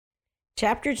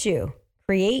Chapter 2,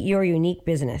 Create Your Unique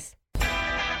Business.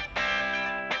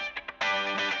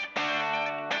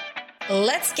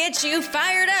 Let's get you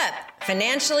fired up.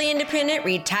 Financially independent,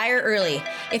 retire early.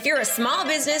 If you're a small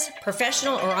business,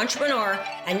 professional, or entrepreneur,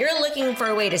 and you're looking for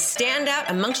a way to stand out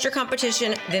amongst your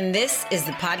competition, then this is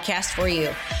the podcast for you.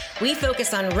 We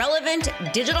focus on relevant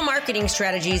digital marketing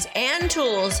strategies and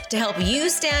tools to help you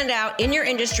stand out in your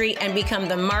industry and become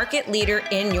the market leader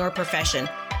in your profession.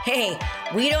 Hey,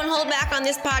 we don't hold back on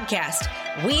this podcast.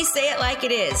 We say it like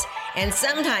it is. And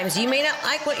sometimes you may not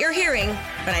like what you're hearing,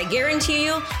 but I guarantee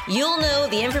you'll know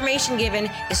the information given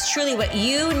is truly what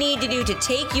you need to do to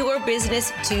take your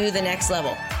business to the next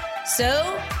level.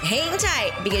 So hang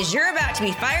tight because you're about to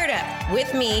be fired up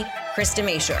with me, Krista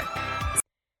Mashore.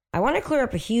 I want to clear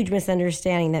up a huge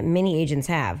misunderstanding that many agents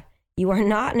have. You are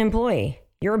not an employee.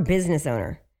 You're a business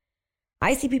owner.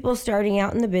 I see people starting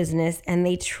out in the business and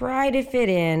they try to fit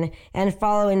in and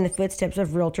follow in the footsteps of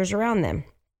realtors around them.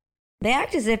 They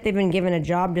act as if they've been given a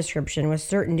job description with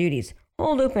certain duties: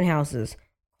 hold open houses,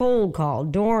 cold call,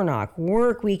 door knock,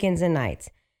 work weekends and nights,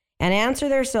 and answer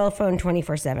their cell phone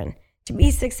 24/7. To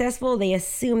be successful, they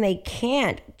assume they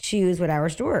can't choose what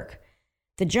hours to work.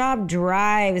 The job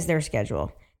drives their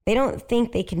schedule. They don't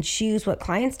think they can choose what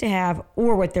clients to have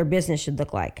or what their business should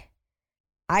look like.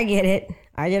 I get it.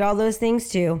 I did all those things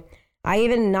too. I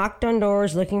even knocked on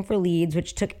doors looking for leads,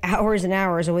 which took hours and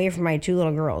hours away from my 2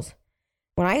 little girls.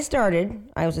 When I started,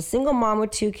 I was a single mom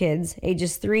with 2 kids,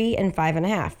 ages 3 and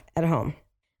 5.5, at home.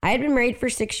 I had been married for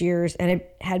 6 years and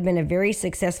had been a very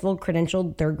successful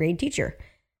credentialed 3rd grade teacher.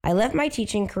 I left my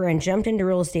teaching career and jumped into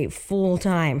real estate full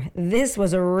time. This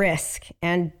was a risk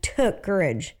and took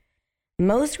courage.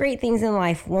 Most great things in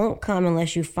life won't come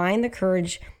unless you find the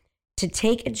courage to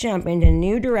take a jump into a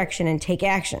new direction and take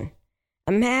action.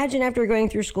 Imagine after going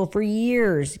through school for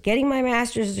years, getting my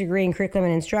master's degree in curriculum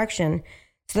and instruction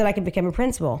so that I could become a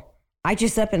principal. I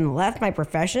just up and left my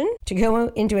profession to go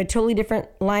into a totally different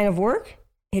line of work.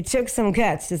 It took some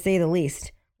guts, to say the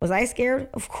least. Was I scared?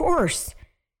 Of course.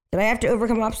 Did I have to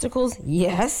overcome obstacles?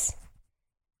 Yes.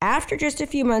 After just a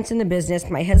few months in the business,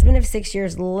 my husband of 6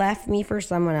 years left me for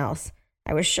someone else.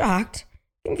 I was shocked,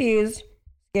 confused,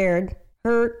 scared,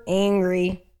 hurt,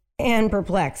 angry, and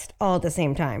perplexed all at the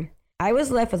same time. I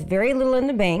was left with very little in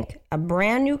the bank, a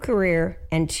brand new career,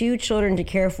 and 2 children to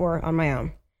care for on my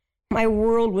own. My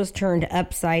world was turned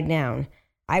upside down.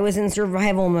 I was in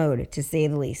survival mode, to say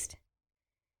the least.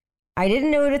 I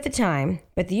didn't know it at the time,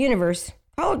 but the universe,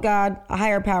 call it God, a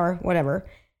higher power, whatever,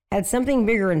 had something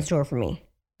bigger in store for me.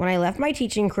 When I left my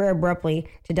teaching career abruptly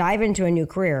to dive into a new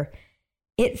career,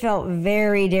 it felt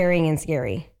very daring and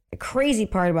scary. The crazy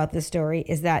part about this story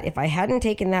is that if I hadn't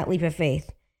taken that leap of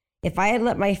faith, if I had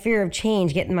let my fear of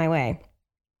change get in my way,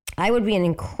 I would be in an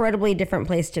incredibly different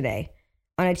place today.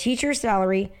 On a teacher's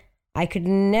salary, I could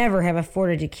never have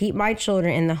afforded to keep my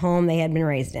children in the home they had been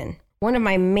raised in. One of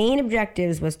my main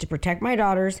objectives was to protect my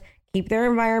daughters, keep their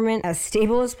environment as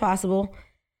stable as possible.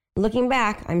 Looking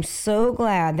back, I'm so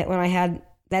glad that when I had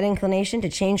that inclination to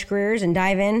change careers and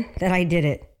dive in, that I did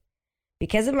it.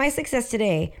 Because of my success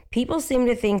today, people seem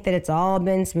to think that it's all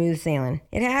been smooth sailing.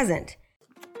 It hasn't.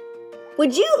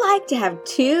 Would you like to have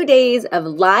 2 days of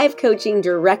live coaching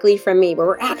directly from me, where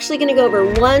we're actually going to go over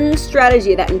one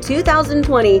strategy that in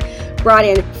 2020 brought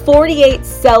in 48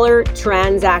 seller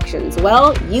transactions?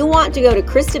 Well, you want to go to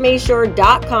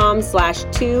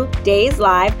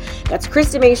KristaMashore.com/2dayslive. That's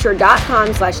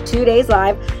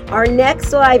KristaMashore.com/2dayslive. Our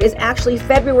next live is actually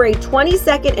February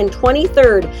 22nd and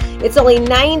 23rd. It's only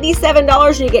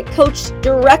 $97 and you get coached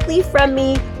directly from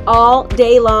me all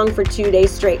day long for 2 days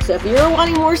straight. So if you're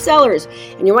wanting more sellers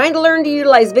and you're wanting to learn to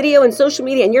utilize video and social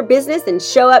media in your business, then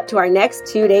show up to our next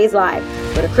 2 days live.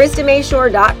 Go to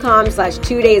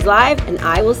KristaMashore.com/2dayslive and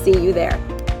I will see you there.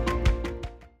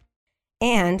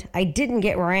 And I didn't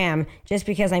get where I am just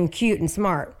because I'm cute and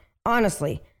smart.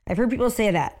 Honestly, I've heard people say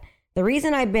that. The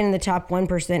reason I've been in the top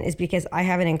 1% is because I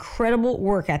have an incredible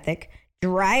work ethic,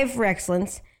 drive for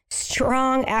excellence,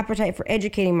 strong appetite for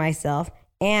educating myself,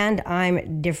 and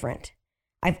I'm different.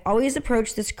 I've always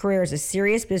approached this career as a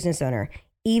serious business owner,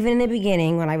 even in the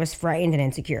beginning when I was frightened and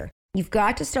insecure. You've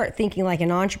got to start thinking like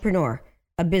an entrepreneur,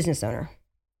 a business owner.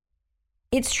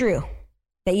 It's true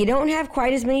that you don't have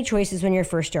quite as many choices when you're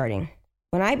first starting.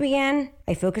 When I began,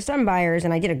 I focused on buyers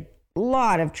and I did a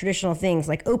lot of traditional things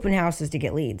like open houses to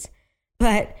get leads.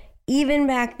 But even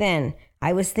back then,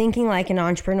 I was thinking like an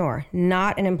entrepreneur,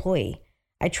 not an employee.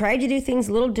 I tried to do things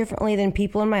a little differently than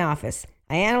people in my office.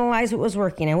 I analyzed what was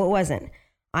working and what wasn't.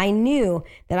 I knew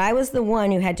that I was the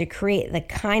one who had to create the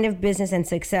kind of business and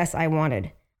success I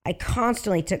wanted. I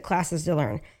constantly took classes to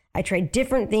learn. I tried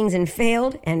different things and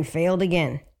failed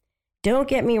again. Don't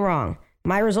get me wrong.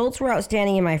 My results were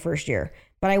outstanding in my first year,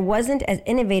 but I wasn't as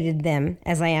innovative then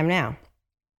as I am now.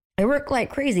 I worked like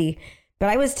crazy, but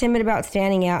I was timid about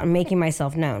standing out and making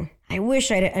myself known. I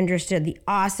wish I'd understood the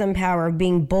awesome power of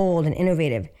being bold and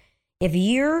innovative. If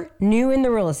you're new in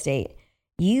the real estate,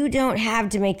 you don't have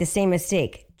to make the same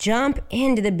mistake. Jump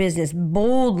into the business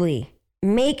boldly,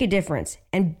 make a difference,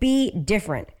 and be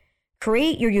different.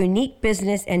 Create your unique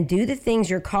business and do the things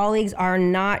your colleagues are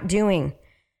not doing.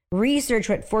 Research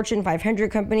what Fortune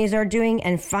 500 companies are doing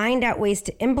and find out ways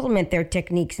to implement their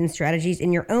techniques and strategies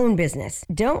in your own business.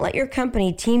 Don't let your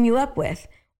company team you up with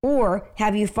or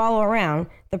have you follow around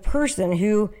the person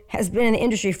who has been in the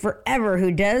industry forever,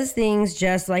 who does things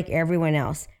just like everyone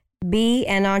else. Be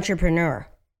an entrepreneur.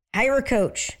 Hire a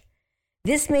coach.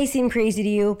 This may seem crazy to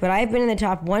you, but I've been in the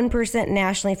top 1%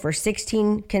 nationally for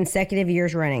 16 consecutive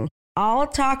years running. I'll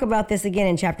talk about this again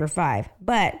in chapter 5,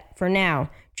 but for now,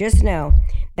 just know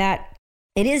that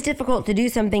it is difficult to do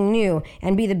something new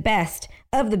and be the best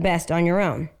of the best on your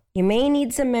own. You may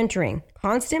need some mentoring,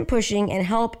 constant pushing, and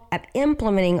help at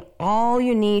implementing all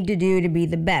you need to do to be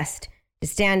the best, to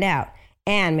stand out,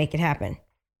 and make it happen.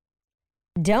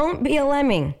 Don't be a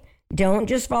lemming. Don't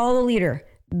just follow the leader.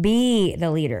 Be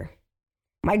the leader.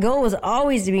 My goal was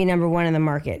always to be number one in the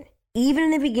market. Even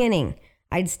in the beginning,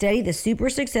 I'd study the super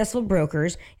successful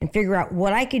brokers and figure out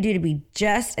what I could do to be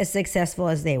just as successful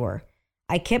as they were.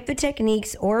 I kept the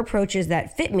techniques or approaches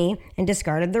that fit me and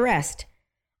discarded the rest.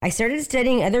 I started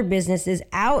studying other businesses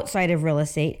outside of real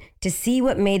estate to see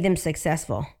what made them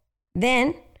successful.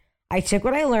 Then, I took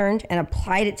what I learned and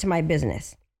applied it to my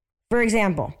business. For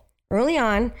example, early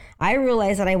on, I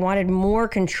realized that I wanted more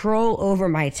control over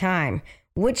my time,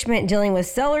 which meant dealing with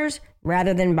sellers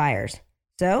rather than buyers.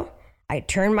 So, I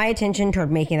turned my attention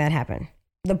toward making that happen.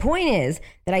 The point is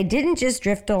that I didn't just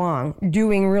drift along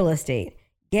doing real estate.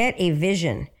 Get a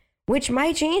vision, which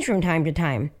might change from time to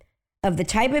time, of the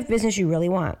type of business you really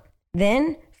want.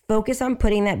 Then focus on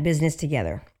putting that business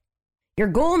together. Your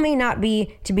goal may not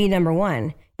be to be number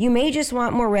one. You may just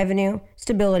want more revenue,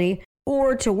 stability,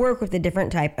 or to work with a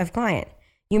different type of client.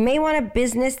 You may want a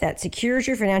business that secures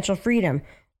your financial freedom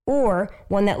or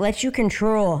one that lets you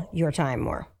control your time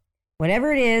more.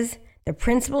 Whatever it is, the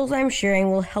principles I'm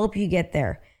sharing will help you get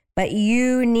there. But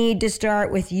you need to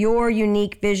start with your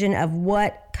unique vision of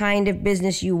what kind of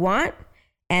business you want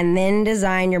and then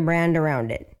design your brand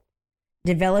around it.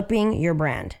 Developing your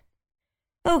brand.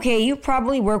 Okay, you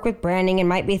probably work with branding and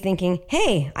might be thinking,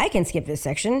 hey, I can skip this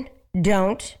section.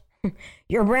 Don't.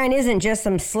 Your brand isn't just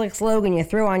some slick slogan you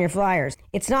throw on your flyers.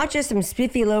 It's not just some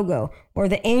spiffy logo or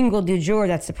the angle du jour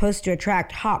that's supposed to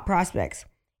attract hot prospects.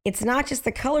 It's not just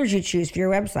the colors you choose for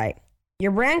your website.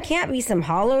 Your brand can't be some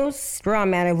hollow straw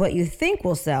man of what you think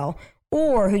will sell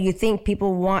or who you think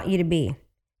people want you to be.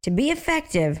 To be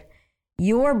effective,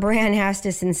 your brand has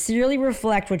to sincerely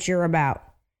reflect what you're about.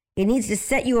 It needs to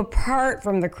set you apart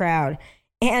from the crowd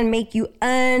and make you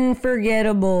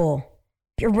unforgettable.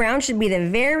 Your brand should be the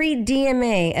very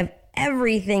DNA of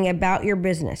everything about your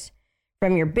business.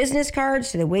 From your business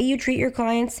cards to the way you treat your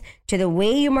clients to the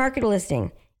way you market a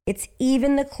listing. It's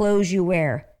even the clothes you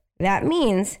wear. That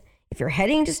means if you're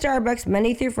heading to Starbucks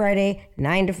Monday through Friday,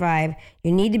 9 to 5,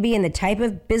 you need to be in the type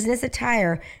of business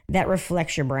attire that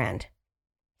reflects your brand.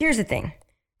 Here's the thing.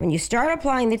 When you start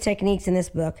applying the techniques in this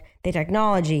book, the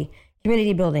technology,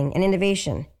 community building, and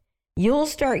innovation, you'll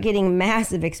start getting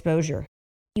massive exposure.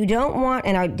 You don't want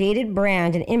an outdated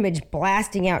brand and image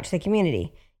blasting out to the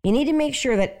community. You need to make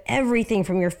sure that everything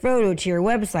from your photo to your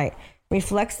website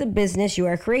reflects the business you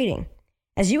are creating.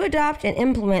 As you adopt and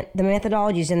implement the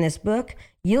methodologies in this book,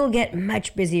 you'll get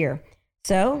much busier.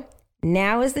 So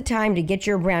now is the time to get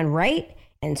your brand right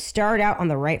and start out on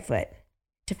the right foot.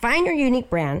 To find your unique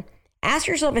brand, ask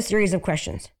yourself a series of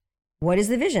questions. What is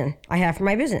the vision I have for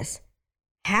my business?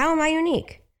 How am I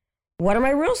unique? What are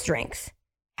my real strengths?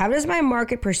 How does my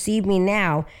market perceive me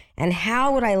now? And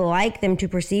how would I like them to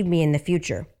perceive me in the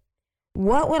future?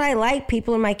 What would I like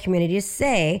people in my community to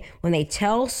say when they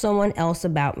tell someone else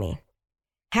about me?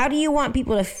 How do you want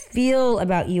people to feel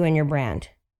about you and your brand?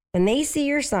 When they see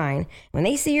your sign, when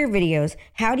they see your videos,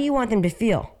 how do you want them to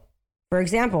feel? For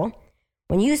example,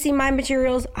 when you see my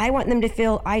materials, I want them to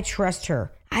feel I trust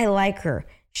her, I like her,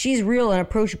 she's real and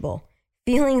approachable.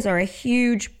 Feelings are a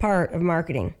huge part of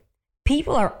marketing.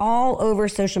 People are all over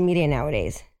social media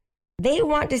nowadays. They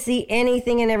want to see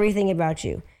anything and everything about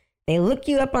you. They look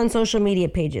you up on social media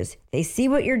pages. They see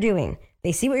what you're doing.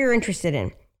 They see what you're interested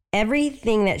in.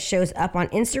 Everything that shows up on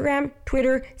Instagram,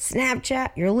 Twitter,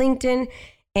 Snapchat, your LinkedIn,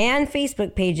 and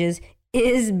Facebook pages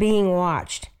is being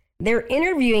watched. They're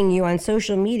interviewing you on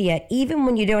social media even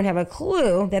when you don't have a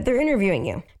clue that they're interviewing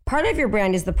you. Part of your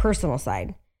brand is the personal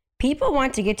side. People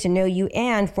want to get to know you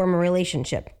and form a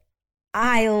relationship.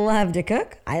 I love to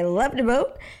cook, I love to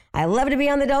boat, I love to be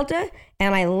on the Delta,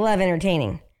 and I love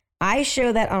entertaining. I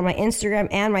show that on my Instagram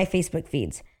and my Facebook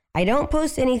feeds. I don't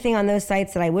post anything on those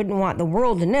sites that I wouldn't want the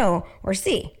world to know or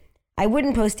see. I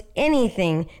wouldn't post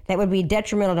anything that would be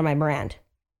detrimental to my brand.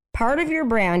 Part of your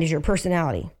brand is your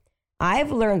personality.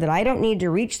 I've learned that I don't need to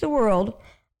reach the world.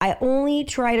 I only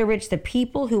try to reach the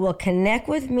people who will connect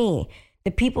with me,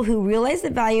 the people who realize the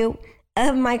value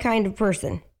of my kind of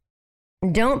person.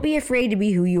 Don't be afraid to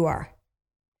be who you are.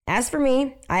 As for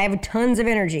me, I have tons of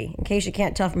energy, in case you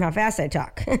can't tell from how fast I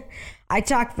talk. I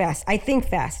talk fast. I think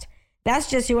fast. That's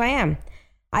just who I am.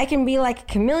 I can be like a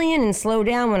chameleon and slow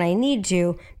down when I need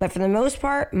to, but for the most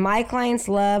part, my clients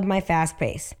love my fast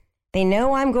pace. They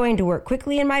know I'm going to work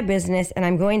quickly in my business and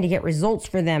I'm going to get results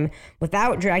for them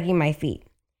without dragging my feet.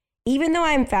 Even though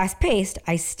I'm fast-paced,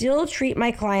 I still treat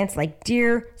my clients like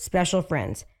dear, special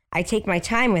friends. I take my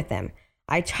time with them.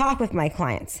 I talk with my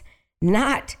clients,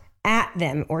 not at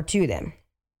them or to them.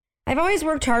 I've always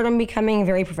worked hard on becoming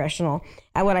very professional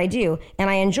at what I do, and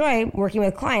I enjoy working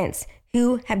with clients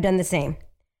who have done the same.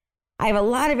 I have a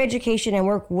lot of education and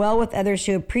work well with others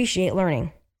who appreciate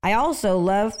learning. I also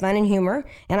love fun and humor,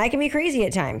 and I can be crazy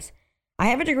at times. I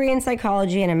have a degree in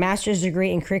psychology and a master's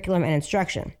degree in curriculum and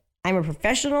instruction. I'm a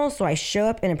professional, so I show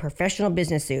up in a professional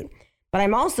business suit. But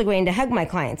I'm also going to hug my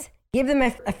clients, give them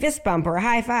a fist bump or a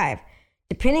high five.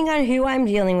 Depending on who I'm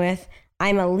dealing with,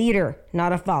 I'm a leader,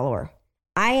 not a follower.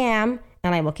 I am,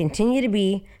 and I will continue to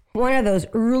be, one of those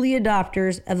early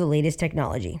adopters of the latest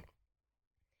technology.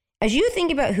 As you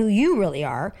think about who you really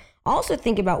are, also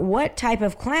think about what type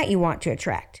of client you want to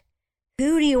attract.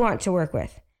 Who do you want to work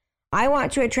with? I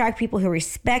want to attract people who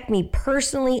respect me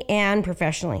personally and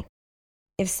professionally.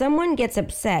 If someone gets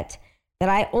upset that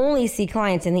I only see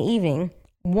clients in the evening,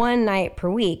 one night per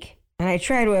week, and I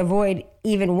try to avoid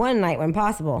even one night when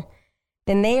possible,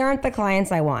 then they aren't the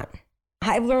clients I want.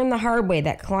 I've learned the hard way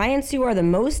that clients who are the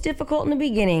most difficult in the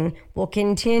beginning will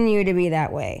continue to be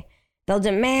that way. They'll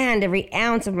demand every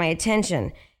ounce of my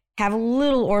attention, have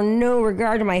little or no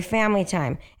regard to my family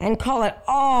time, and call at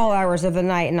all hours of the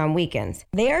night and on weekends.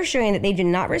 They are showing that they do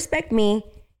not respect me,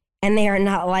 and they are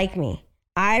not like me.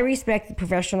 I respect the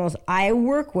professionals I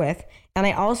work with, and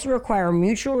I also require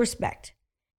mutual respect.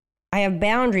 I have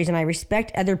boundaries, and I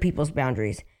respect other people's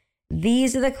boundaries.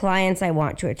 These are the clients I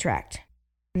want to attract.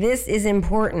 This is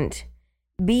important.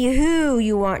 Be who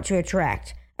you want to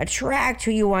attract. Attract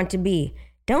who you want to be.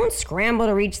 Don't scramble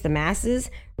to reach the masses.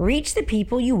 Reach the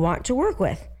people you want to work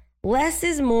with. Less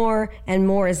is more, and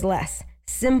more is less.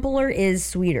 Simpler is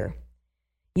sweeter.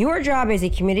 Your job as a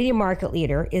community market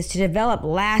leader is to develop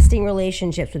lasting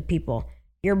relationships with people.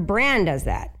 Your brand does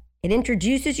that. It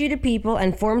introduces you to people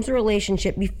and forms a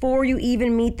relationship before you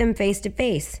even meet them face to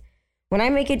face. When I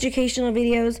make educational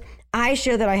videos, I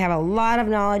show that I have a lot of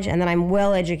knowledge and that I'm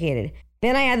well educated.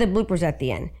 Then I add the bloopers at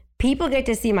the end. People get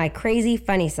to see my crazy,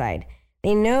 funny side.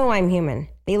 They know I'm human.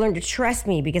 They learn to trust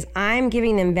me because I'm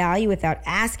giving them value without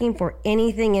asking for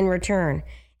anything in return.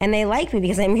 And they like me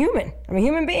because I'm human. I'm a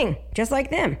human being, just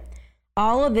like them.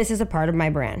 All of this is a part of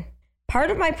my brand. Part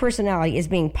of my personality is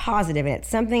being positive, and it's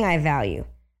something I value.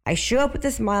 I show up with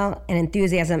a smile and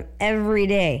enthusiasm every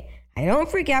day. I don't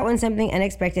freak out when something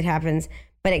unexpected happens,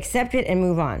 but accept it and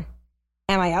move on.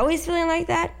 Am I always feeling like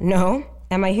that? No.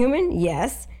 Am I human?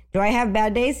 Yes. Do I have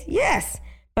bad days? Yes.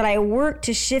 But I work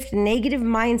to shift negative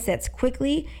mindsets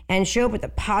quickly and show up with a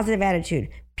positive attitude.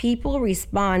 People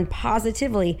respond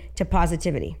positively to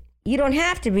positivity. You don't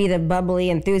have to be the bubbly,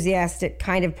 enthusiastic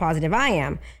kind of positive I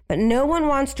am, but no one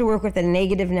wants to work with a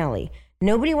negative Nelly.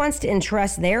 Nobody wants to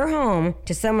entrust their home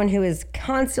to someone who is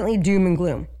constantly doom and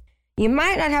gloom. You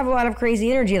might not have a lot of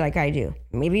crazy energy like I do.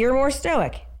 Maybe you're more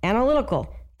stoic,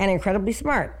 analytical, and incredibly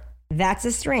smart. That's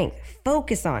a strength.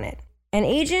 Focus on it. An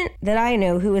agent that I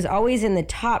know who is always in the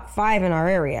top 5 in our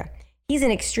area. He's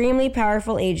an extremely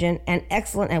powerful agent and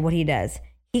excellent at what he does.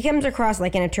 He comes across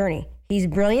like an attorney. He's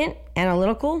brilliant,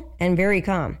 analytical, and very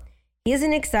calm. He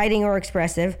isn't exciting or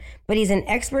expressive, but he's an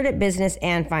expert at business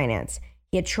and finance.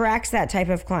 He attracts that type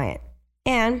of client.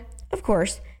 And, of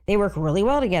course, they work really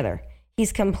well together.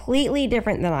 He's completely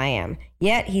different than I am,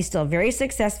 yet he's still very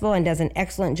successful and does an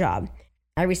excellent job.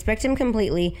 I respect him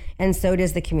completely, and so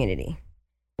does the community.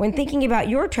 When thinking about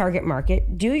your target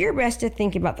market, do your best to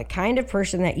think about the kind of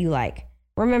person that you like.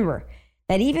 Remember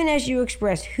that even as you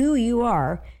express who you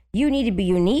are, you need to be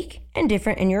unique and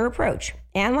different in your approach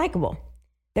and likable.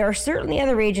 There are certainly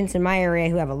other agents in my area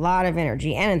who have a lot of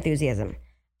energy and enthusiasm.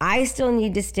 I still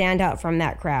need to stand out from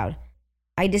that crowd.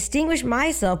 I distinguish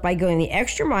myself by going the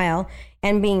extra mile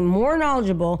and being more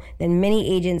knowledgeable than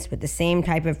many agents with the same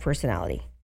type of personality.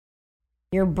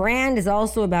 Your brand is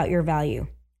also about your value.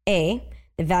 A,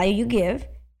 the value you give,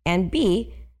 and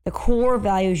B, the core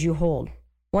values you hold.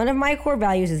 One of my core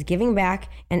values is giving back,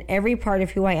 and every part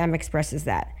of who I am expresses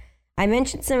that. I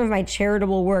mentioned some of my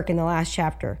charitable work in the last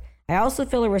chapter. I also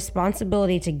feel a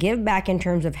responsibility to give back in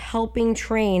terms of helping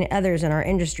train others in our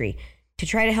industry to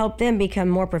try to help them become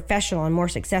more professional and more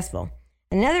successful.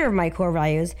 Another of my core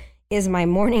values is my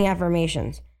morning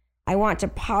affirmations. I want to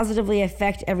positively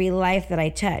affect every life that I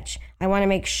touch. I want to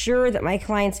make sure that my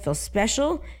clients feel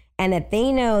special and that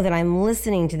they know that I'm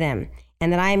listening to them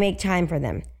and that I make time for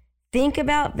them. Think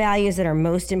about values that are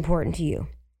most important to you.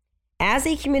 As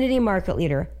a community market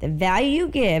leader, the value you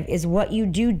give is what you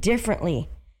do differently.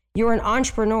 You're an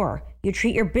entrepreneur. You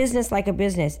treat your business like a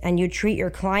business, and you treat your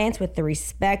clients with the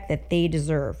respect that they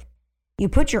deserve. You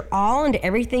put your all into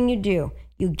everything you do.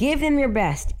 You give them your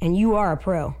best, and you are a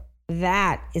pro.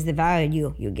 That is the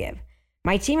value you give.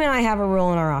 My team and I have a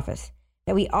rule in our office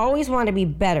that we always want to be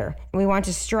better, and we want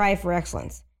to strive for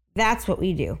excellence. That's what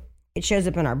we do. It shows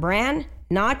up in our brand,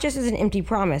 not just as an empty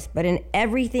promise, but in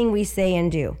everything we say and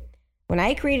do. When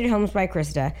I created Homes by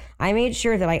Krista, I made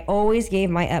sure that I always gave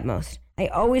my utmost. I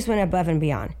always went above and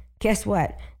beyond. Guess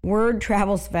what? Word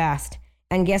travels fast.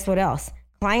 And guess what else?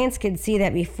 Clients could see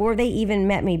that before they even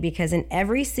met me, because in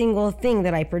every single thing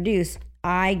that I produce,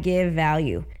 I give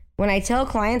value. When I tell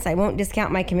clients I won't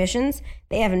discount my commissions,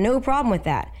 they have no problem with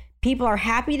that. People are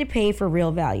happy to pay for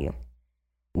real value.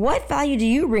 What value do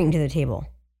you bring to the table?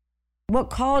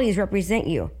 What qualities represent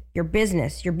you, your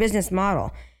business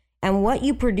model, and what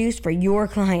you produce for your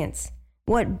clients?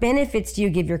 What benefits do you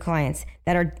give your clients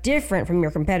that are different from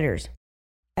your competitors?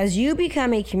 As you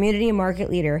become a community market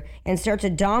leader and start to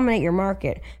dominate your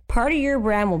market, part of your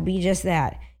brand will be just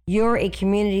that. You're a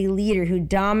community leader who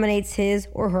dominates his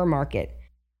or her market.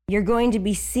 You're going to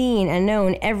be seen and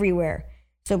known everywhere.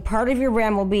 So part of your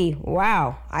brand will be,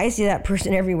 wow, I see that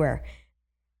person everywhere.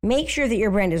 Make sure that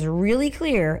your brand is really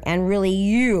clear and really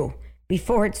you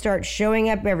before it starts showing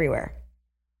up everywhere.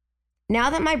 Now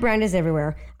that my brand is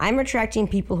everywhere, I'm attracting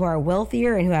people who are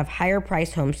wealthier and who have higher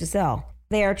priced homes to sell.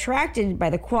 They are attracted by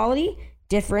the quality,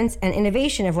 difference, and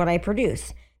innovation of what I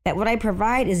produce, that what I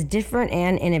provide is different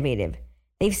and innovative.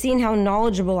 They've seen how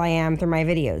knowledgeable I am through my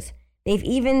videos. They've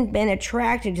even been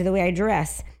attracted to the way I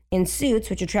dress in suits,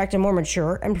 which attract a more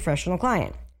mature and professional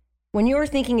client. When you're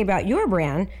thinking about your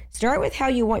brand, start with how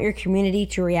you want your community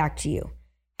to react to you.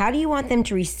 How do you want them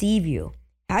to receive you?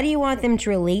 How do you want them to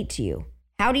relate to you?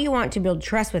 How do you want to build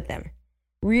trust with them?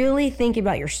 Really think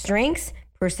about your strengths,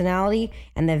 personality,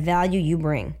 and the value you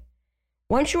bring.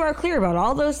 Once you are clear about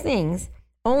all those things,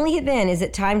 only then is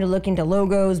it time to look into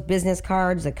logos, business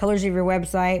cards, the colors of your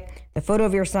website, the photo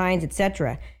of your signs,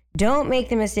 etc. Don't make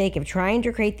the mistake of trying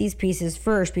to create these pieces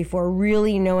first before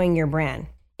really knowing your brand.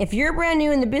 If you're brand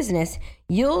new in the business,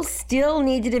 you'll still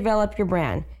need to develop your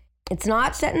brand. It's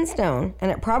not set in stone,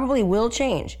 and it probably will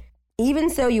change. Even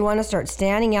so, you want to start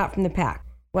standing out from the pack.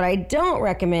 What I don't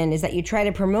recommend is that you try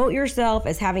to promote yourself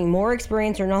as having more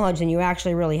experience or knowledge than you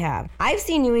actually really have. I've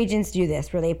seen new agents do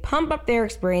this, where they pump up their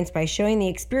experience by showing the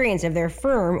experience of their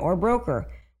firm or broker.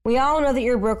 We all know that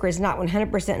your broker is not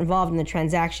 100% involved in the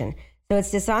transaction, so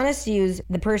it's dishonest to use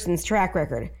the person's track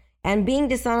record, and being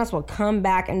dishonest will come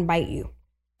back and bite you.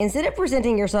 Instead of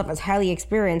presenting yourself as highly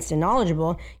experienced and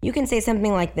knowledgeable, you can say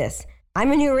something like this: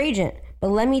 I'm a newer agent, but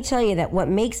let me tell you that what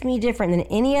makes me different than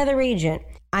any other agent,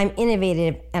 I'm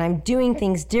innovative and I'm doing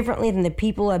things differently than the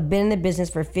people who have been in the business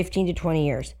for 15 to 20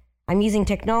 years. I'm using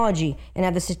technology and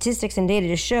have the statistics and data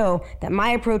to show that my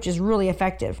approach is really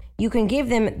effective. You can give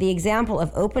them the example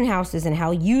of open houses and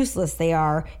how useless they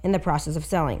are in the process of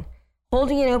selling.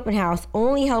 Holding an open house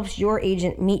only helps your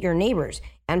agent meet your neighbors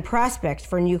and prospects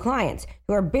for new clients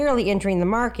who are barely entering the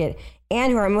market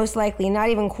and who are most likely not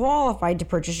even qualified to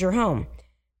purchase your home.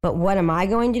 But what am I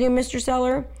going to do, Mr.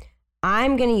 Seller?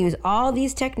 I'm going to use all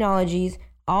these technologies,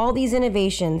 all these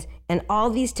innovations, and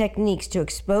all these techniques to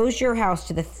expose your house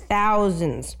to the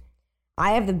thousands.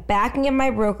 I have the backing of my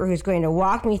broker who's going to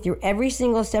walk me through every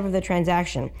single step of the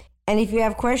transaction. And if you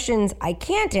have questions I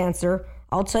can't answer,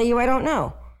 I'll tell you I don't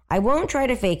know. I won't try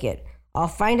to fake it. I'll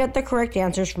find out the correct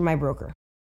answers from my broker.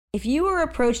 If you were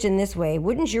approached in this way,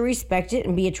 wouldn't you respect it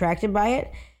and be attracted by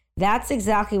it? That's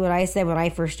exactly what I said when I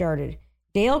first started.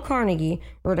 Dale Carnegie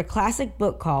wrote a classic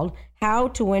book called How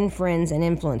to Win Friends and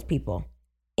Influence People.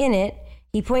 In it,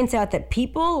 he points out that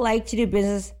people like to do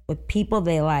business with people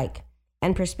they like,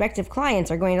 and prospective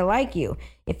clients are going to like you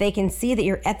if they can see that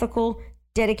you're ethical,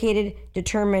 dedicated,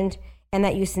 determined, and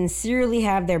that you sincerely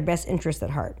have their best interest at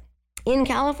heart. In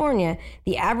California,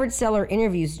 the average seller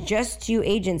interviews just 2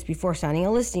 agents before signing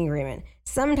a listing agreement,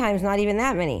 sometimes not even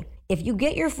that many. If you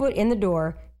get your foot in the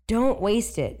door, don't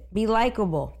waste it. Be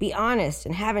likable, be honest,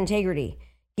 and have integrity.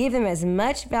 Give them as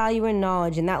much value and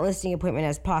knowledge in that listing appointment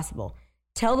as possible.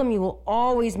 Tell them you will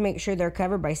always make sure they're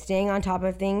covered by staying on top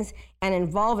of things and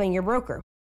involving your broker.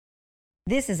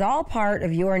 This is all part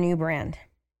of your new brand.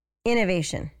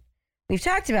 Innovation. We've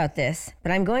talked about this,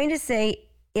 but I'm going to say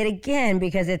it again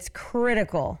because it's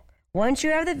critical. Once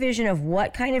you have the vision of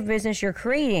what kind of business you're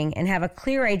creating and have a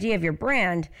clear idea of your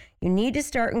brand, you need to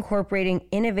start incorporating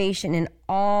innovation in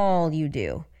all you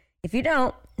do. If you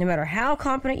don't, no matter how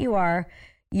competent you are,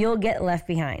 you'll get left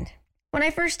behind. When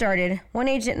I first started, one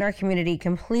agent in our community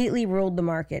completely ruled the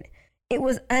market. It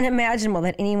was unimaginable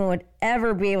that anyone would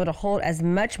ever be able to hold as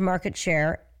much market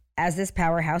share as this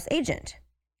powerhouse agent.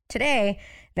 Today,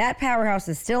 that powerhouse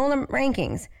is still in the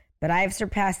rankings, but I've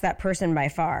surpassed that person by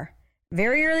far.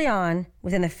 Very early on,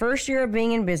 within the first year of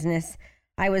being in business,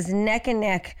 I was neck and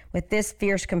neck with this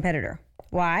fierce competitor.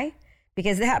 Why?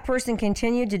 Because that person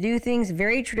continued to do things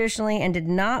very traditionally and did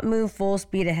not move full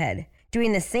speed ahead.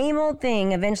 Doing the same old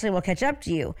thing eventually will catch up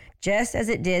to you, just as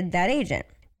it did that agent.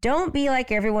 Don't be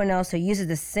like everyone else who uses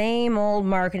the same old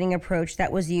marketing approach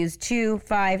that was used 2,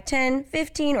 5, 10,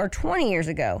 15, or 20 years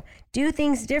ago. Do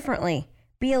things differently.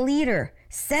 Be a leader.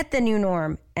 Set the new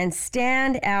norm and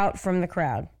stand out from the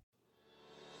crowd.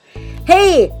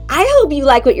 Hey, I hope you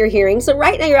like what you're hearing. So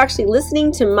right now you're actually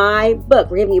listening to my book.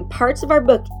 We're giving you parts of our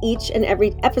book each and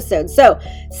every episode. So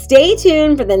stay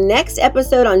tuned for the next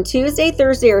episode on Tuesday,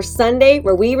 Thursday, or Sunday,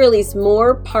 where we release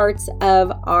more parts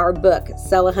of our book,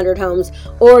 Sell 100 Homes,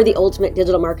 or the Ultimate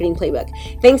Digital Marketing Playbook.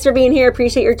 Thanks for being here.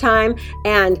 Appreciate your time,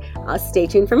 and stay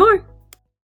tuned for more.